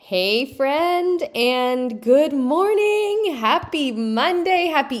Hey friend, and good morning. Happy Monday.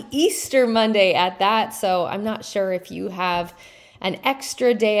 Happy Easter Monday at that. So I'm not sure if you have an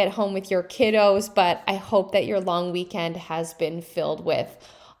extra day at home with your kiddos, but I hope that your long weekend has been filled with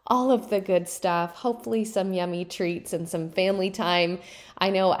all of the good stuff, hopefully some yummy treats and some family time. I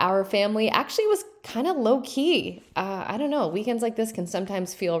know our family actually was kind of low key. I don't know, weekends like this can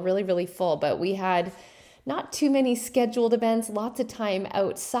sometimes feel really, really full, but we had not too many scheduled events, lots of time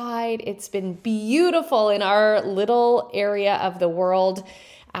outside. It's been beautiful in our little area of the world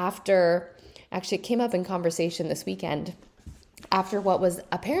actually it came up in conversation this weekend, after what was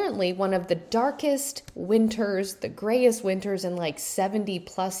apparently one of the darkest winters, the grayest winters in like 70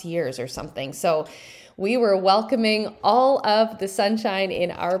 plus years or something. So we were welcoming all of the sunshine in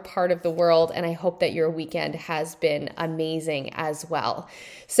our part of the world, and I hope that your weekend has been amazing as well.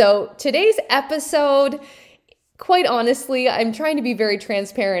 So today's episode, quite honestly, I'm trying to be very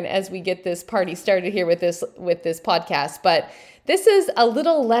transparent as we get this party started here with this podcast, but this is a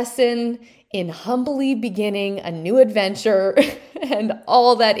little lesson in humbly beginning a new adventure and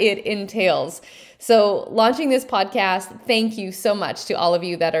all that it entails. So launching this podcast, thank you so much to all of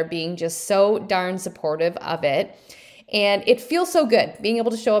you that are being just so darn supportive of it. And it feels so good being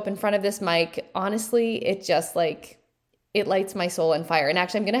able to show up in front of this mic. Honestly, it just it lights my soul on fire. And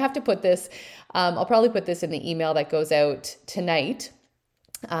actually, I'm going to have to put this, I'll probably put this in the email that goes out tonight.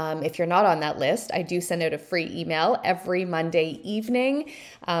 If you're not on that list, I do send out a free email every Monday evening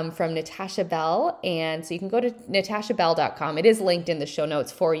from Natasha Bell. And so you can go to natashabell.com. It is linked in the show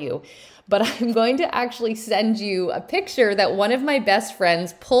notes for you. But I'm going to actually send you a picture that one of my best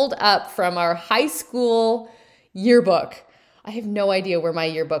friends pulled up from our high school yearbook. I have no idea where my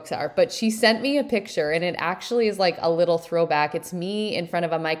yearbooks are, but she sent me a picture and it actually is like a little throwback. It's me in front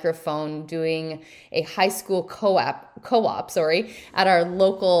of a microphone doing a high school co-op at our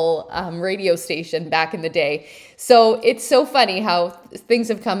local radio station back in the day. So it's so funny how things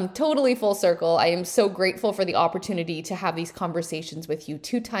have come totally full circle. I am so grateful for the opportunity to have these conversations with you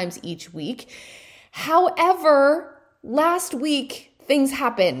 2 times each week. However, last week, things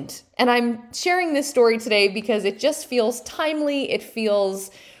happened. And I'm sharing this story today because it just feels timely. It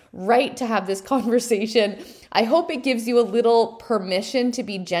feels right to have this conversation. I hope it gives you a little permission to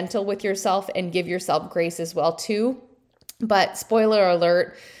be gentle with yourself and give yourself grace as well too. But spoiler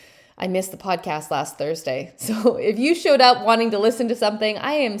alert, I missed the podcast last Thursday. So if you showed up wanting to listen to something,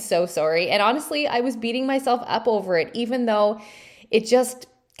 I am so sorry. And honestly, I was beating myself up over it, even though it just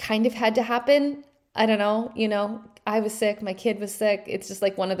kind of had to happen. I don't know, I was sick, my kid was sick. It's just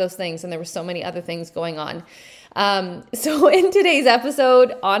like one of those things. And there were so many other things going on. So in today's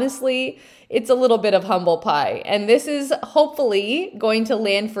episode, honestly, it's a little bit of humble pie. And this is hopefully going to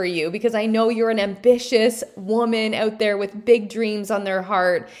land for you because I know you're an ambitious woman out there with big dreams on their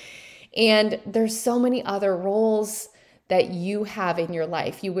heart. And there's so many other roles that you have in your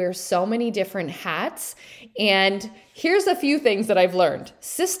life. You wear so many different hats. And here's a few things that I've learned.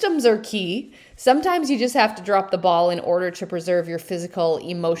 Systems are key. Sometimes you just have to drop the ball in order to preserve your physical,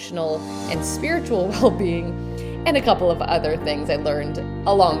 emotional, and spiritual well-being. And a couple of other things I learned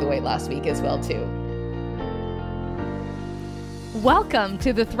along the way last week as well too. Welcome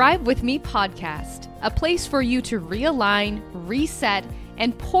to the Thrive With Me podcast, a place for you to realign, reset,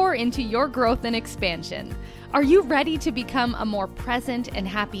 and pour into your growth and expansion. Are you ready to become a more present and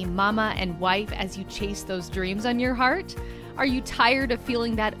happy mama and wife as you chase those dreams on your heart? Are you tired of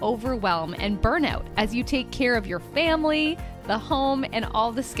feeling that overwhelm and burnout as you take care of your family, the home, and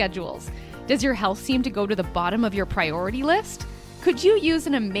all the schedules? Does your health seem to go to the bottom of your priority list? Could you use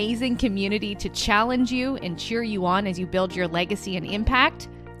an amazing community to challenge you and cheer you on as you build your legacy and impact?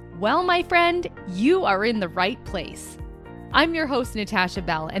 Well, my friend, you are in the right place. I'm your host, Natasha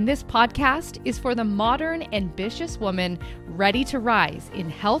Bell, and this podcast is for the modern, ambitious woman ready to rise in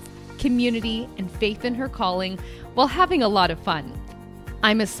health, community, and faith in her calling while having a lot of fun.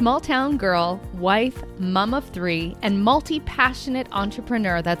 I'm a small-town girl, wife, mom of 3, and multi-passionate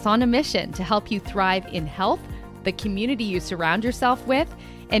entrepreneur that's on a mission to help you thrive in health, the community you surround yourself with,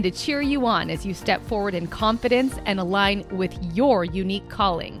 and to cheer you on as you step forward in confidence and align with your unique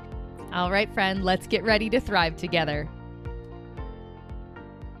calling. All right, friend, let's get ready to thrive together.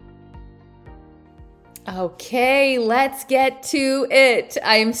 Okay, let's get to it.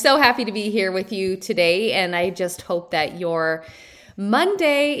 I'm so happy to be here with you today, and I just hope that your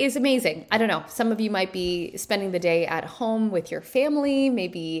Monday is amazing. I don't know, some of you might be spending the day at home with your family,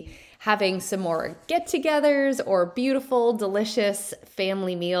 maybe having some more get-togethers or beautiful, delicious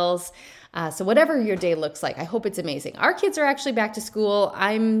family meals. So whatever your day looks like, I hope it's amazing. Our kids are actually back to school.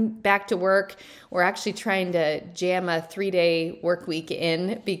 I'm back to work. We're actually trying to jam a 3-day work week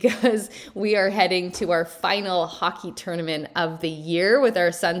in because we are heading to our final hockey tournament of the year with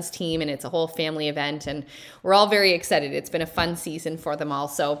our son's team, and it's a whole family event, and we're all very excited. It's been a fun season for them all.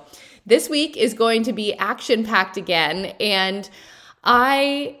 So this week is going to be action-packed again, and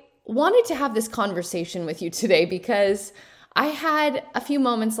I wanted to have this conversation with you today because I had a few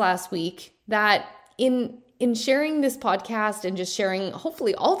moments last week that in sharing this podcast and just sharing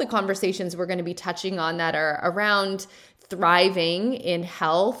hopefully all the conversations we're going to be touching on that are around thriving in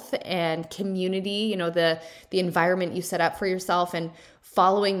health and community, the environment you set up for yourself and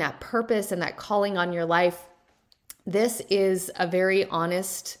following that purpose and that calling on your life. This is a very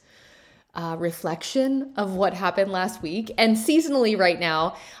honest reflection of what happened last week. And seasonally right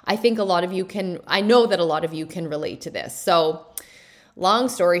now, I know that a lot of you can relate to this. So long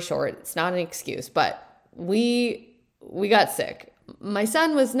story short, it's not an excuse, but we got sick. My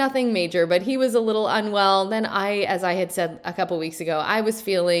son was nothing major, but he was a little unwell. Then as I had said a couple weeks ago, I was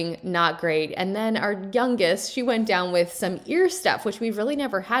feeling not great. And then our youngest, she went down with some ear stuff, which we've really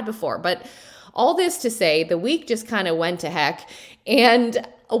never had before. But all this to say, the week just kind of went to heck. And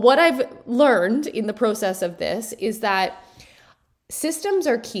what I've learned in the process of this is that systems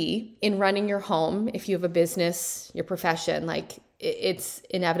are key in running your home. If you have a business, your profession, it's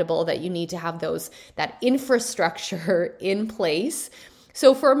inevitable that you need to have that infrastructure in place.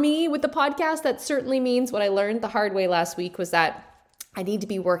 So for me with the podcast, that certainly means what I learned the hard way last week was that I need to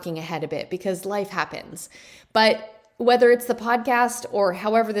be working ahead a bit because life happens. But whether it's the podcast or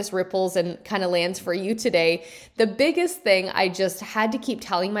however this ripples and kind of lands for you today, the biggest thing I just had to keep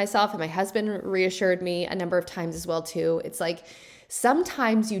telling myself, and my husband reassured me a number of times as well too, it's like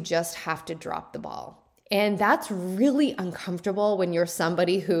sometimes you just have to drop the ball. And that's really uncomfortable when you're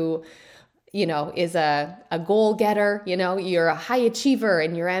somebody who, is a goal getter, you're a high achiever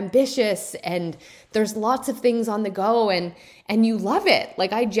and you're ambitious and there's lots of things on the go and you love it.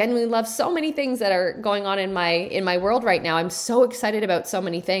 Like I genuinely love so many things that are going on in my world right now. I'm so excited about so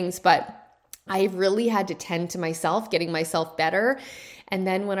many things, but I really had to tend to myself, getting myself better. And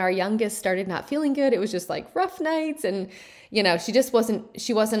then when our youngest started not feeling good, it was just like rough nights and she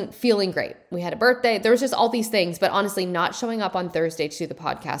wasn't feeling great. We had a birthday. There was just all these things, but honestly, not showing up on Thursday to do the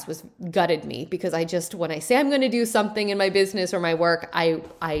podcast gutted me because when I say I'm going to do something in my business or my work,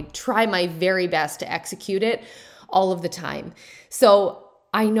 I try my very best to execute it all of the time. So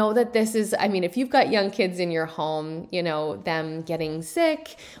I know that if you've got young kids in your home, them getting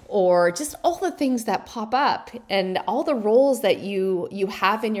sick or just all the things that pop up and all the roles that you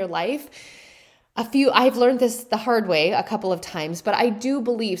have in your life. I've learned this the hard way a couple of times, but I do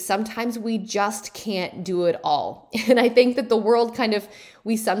believe sometimes we just can't do it all. And I think that the world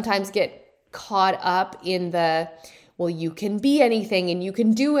we sometimes get caught up in you can be anything and you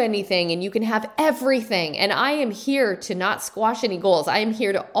can do anything and you can have everything. And I am here to not squash any goals. I am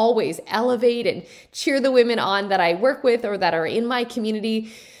here to always elevate and cheer the women on that I work with or that are in my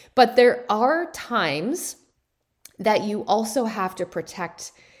community. But there are times that you also have to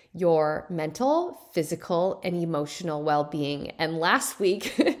protect your mental, physical, and emotional well-being. And last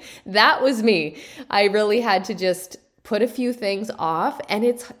week, that was me. I really had to just put a few things off, and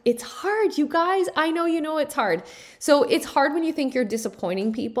it's hard, you guys. I know it's hard. So it's hard when you think you're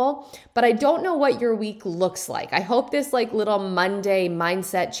disappointing people, but I don't know what your week looks like. I hope this little Monday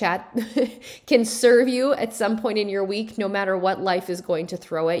mindset chat can serve you at some point in your week, no matter what life is going to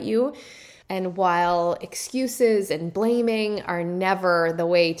throw at you. And while excuses and blaming are never the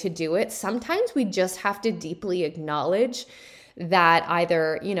way to do it, sometimes we just have to deeply acknowledge that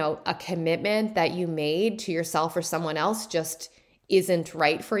either, a commitment that you made to yourself or someone else just isn't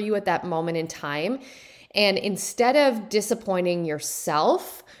right for you at that moment in time. And instead of disappointing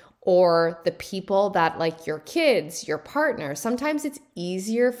yourself or the people that your kids, your partner, sometimes it's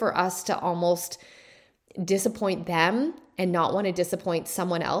easier for us to almost disappoint them and not want to disappoint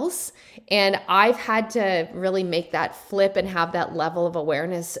someone else. And I've had to really make that flip and have that level of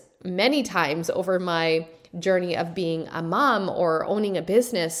awareness many times over my journey of being a mom or owning a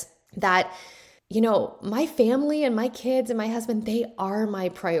business that, my family and my kids and my husband, they are my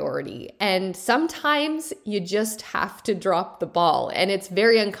priority. And sometimes you just have to drop the ball and it's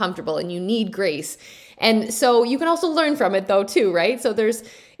very uncomfortable and you need grace. And so you can also learn from it though too, right? So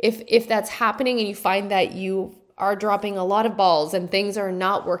if that's happening and you find that you are dropping a lot of balls and things are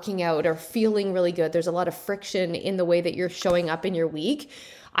not working out or feeling really good, there's a lot of friction in the way that you're showing up in your week,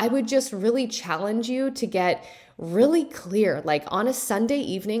 I would just really challenge you to get really clear. On a Sunday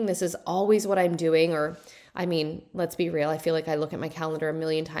evening, this is always what I'm doing, or I mean, let's be real. I feel like I look at my calendar a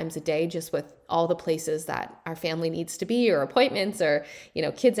million times a day just with all the places that our family needs to be, or appointments, or,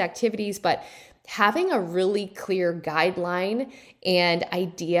 kids' activities. But having a really clear guideline and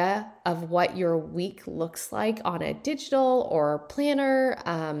idea of what your week looks like on a digital or planner,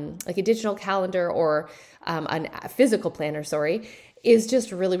 like a digital calendar or a physical planner, is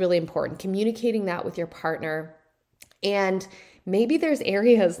just really, really important. Communicating that with your partner. And maybe there's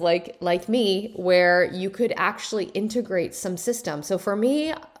areas like me where you could actually integrate some systems. So for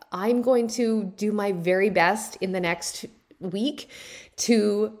me, I'm going to do my very best in the next week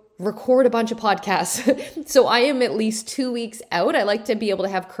to record a bunch of podcasts. So I am at least 2 weeks out. I like to be able to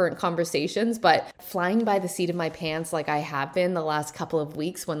have current conversations, but flying by the seat of my pants like I have been the last couple of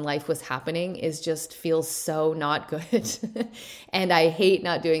weeks when life was happening feels so not good. And I hate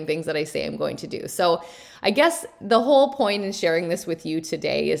not doing things that I say I'm going to do. So I guess the whole point in sharing this with you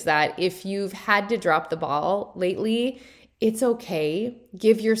today is that if you've had to drop the ball lately, it's okay.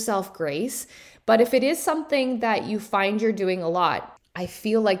 Give yourself grace. But if it is something that you find you're doing a lot, I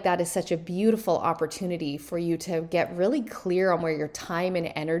feel like that is such a beautiful opportunity for you to get really clear on where your time and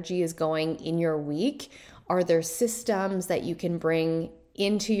energy is going in your week. Are there systems that you can bring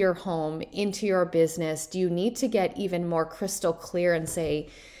into your home, into your business? Do you need to get even more crystal clear and say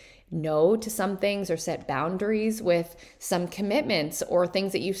no to some things, or set boundaries with some commitments or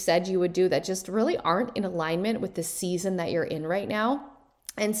things that you said you would do that just really aren't in alignment with the season that you're in right now?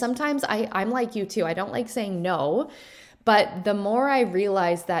 And sometimes I'm like you too. I don't like saying no. But the more I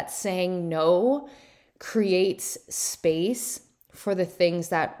realize that saying no creates space for the things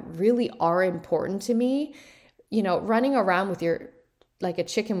that really are important to me, running around with like a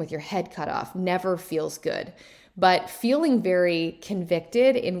chicken with your head cut off never feels good. But feeling very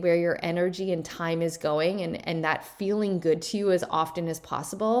convicted in where your energy and time is going, and that feeling good to you as often as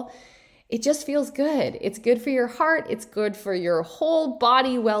possible, it just feels good. It's good for your heart. It's good for your whole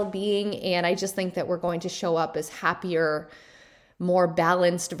body well-being. And I just think that we're going to show up as happier, more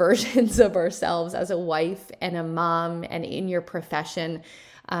balanced versions of ourselves as a wife and a mom and in your profession.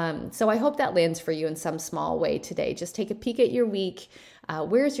 So I hope that lands for you in some small way today. Just take a peek at your week.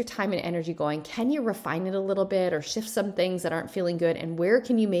 Where's your time and energy going? Can you refine it a little bit or shift some things that aren't feeling good? And where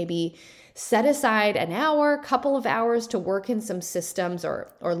can you maybe set aside an hour, couple of hours to work in some systems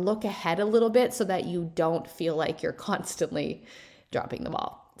or look ahead a little bit so that you don't feel like you're constantly dropping the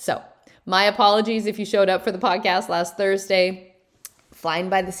ball? So my apologies if you showed up for the podcast last Thursday. Flying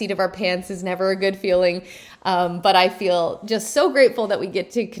by the seat of our pants is never a good feeling, but I feel just so grateful that we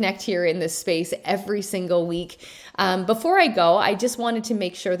get to connect here in this space every single week. Before I go, I just wanted to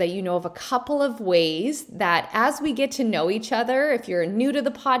make sure that you know of a couple of ways that as we get to know each other, if you're new to the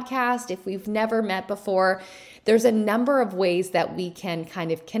podcast, if we've never met before, there's a number of ways that we can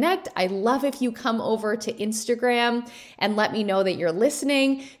kind of connect. I love if you come over to Instagram and let me know that you're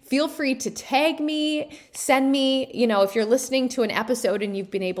listening. Feel free to tag me, send me, if you're listening to an episode and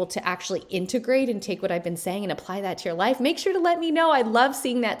you've been able to actually integrate and take what I've been saying and apply that to your life, make sure to let me know. I love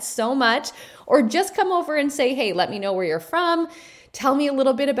seeing that so much. Or just come over and say, hey, let me know where you're from. Tell me a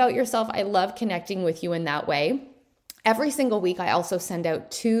little bit about yourself. I love connecting with you in that way. Every single week, I also send out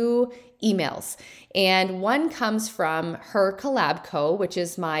 2 emails, and one comes from Her Collab Co., which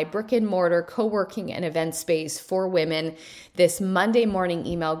is my brick and mortar co-working and event space for women. This Monday morning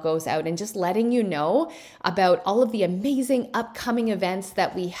email goes out and just letting you know about all of the amazing upcoming events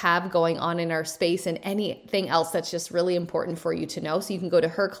that we have going on in our space and anything else that's just really important for you to know. So you can go to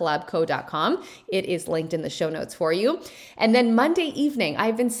hercollabco.com. It is linked in the show notes for you. And then Monday evening,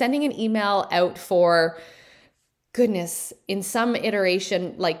 I've been sending an email out for goodness, in some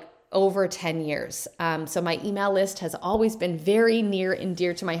iteration, like over 10 years. So my email list has always been very near and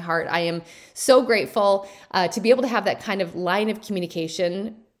dear to my heart. I am so grateful to be able to have that kind of line of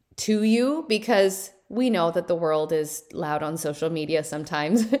communication to you, because we know that the world is loud on social media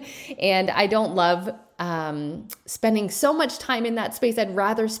sometimes. And I don't love spending so much time in that space. I'd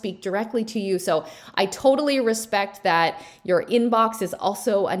rather speak directly to you. So I totally respect that your inbox is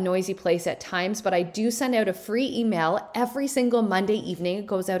also a noisy place at times, but I do send out a free email every single Monday evening. It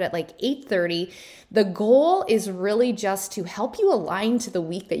goes out at like 8:30. The goal is really just to help you align to the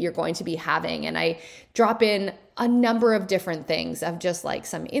week that you're going to be having. And I drop in a number of different things of just like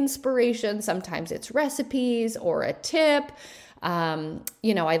some inspiration. Sometimes it's recipes or a tip.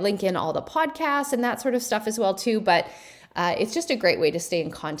 I link in all the podcasts and that sort of stuff as well too, but it's just a great way to stay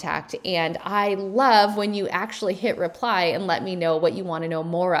in contact. And I love when you actually hit reply and let me know what you want to know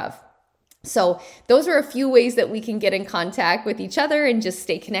more of. So those are a few ways that we can get in contact with each other and just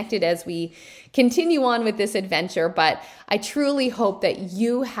stay connected as we continue on with this adventure. But I truly hope that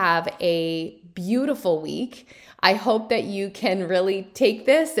you have a beautiful week. I hope that you can really take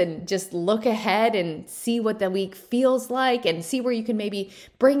this and just look ahead and see what the week feels like and see where you can maybe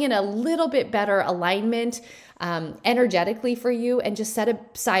bring in a little bit better alignment energetically for you, and just set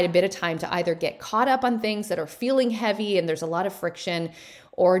aside a bit of time to either get caught up on things that are feeling heavy and there's a lot of friction,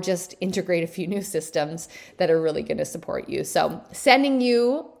 or just integrate a few new systems that are really going to support you. So sending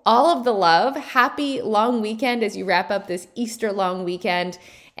you all of the love. Happy long weekend as you wrap up this Easter long weekend.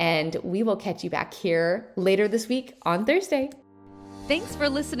 And we will catch you back here later this week on Thursday. Thanks for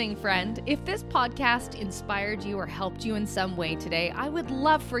listening, friend. If this podcast inspired you or helped you in some way today, I would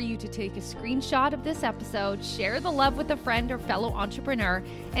love for you to take a screenshot of this episode, share the love with a friend or fellow entrepreneur,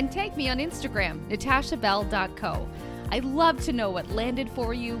 and tag me on Instagram, natashabell.co. I'd love to know what landed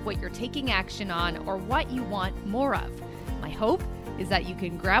for you, what you're taking action on, or what you want more of. My hope is that you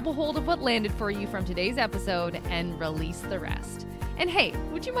can grab a hold of what landed for you from today's episode and release the rest. And hey,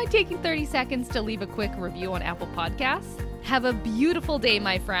 would you mind taking 30 seconds to leave a quick review on Apple Podcasts? Have a beautiful day,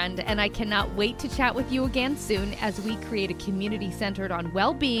 my friend, and I cannot wait to chat with you again soon as we create a community centered on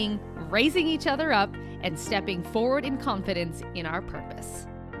well-being, raising each other up, and stepping forward in confidence in our purpose.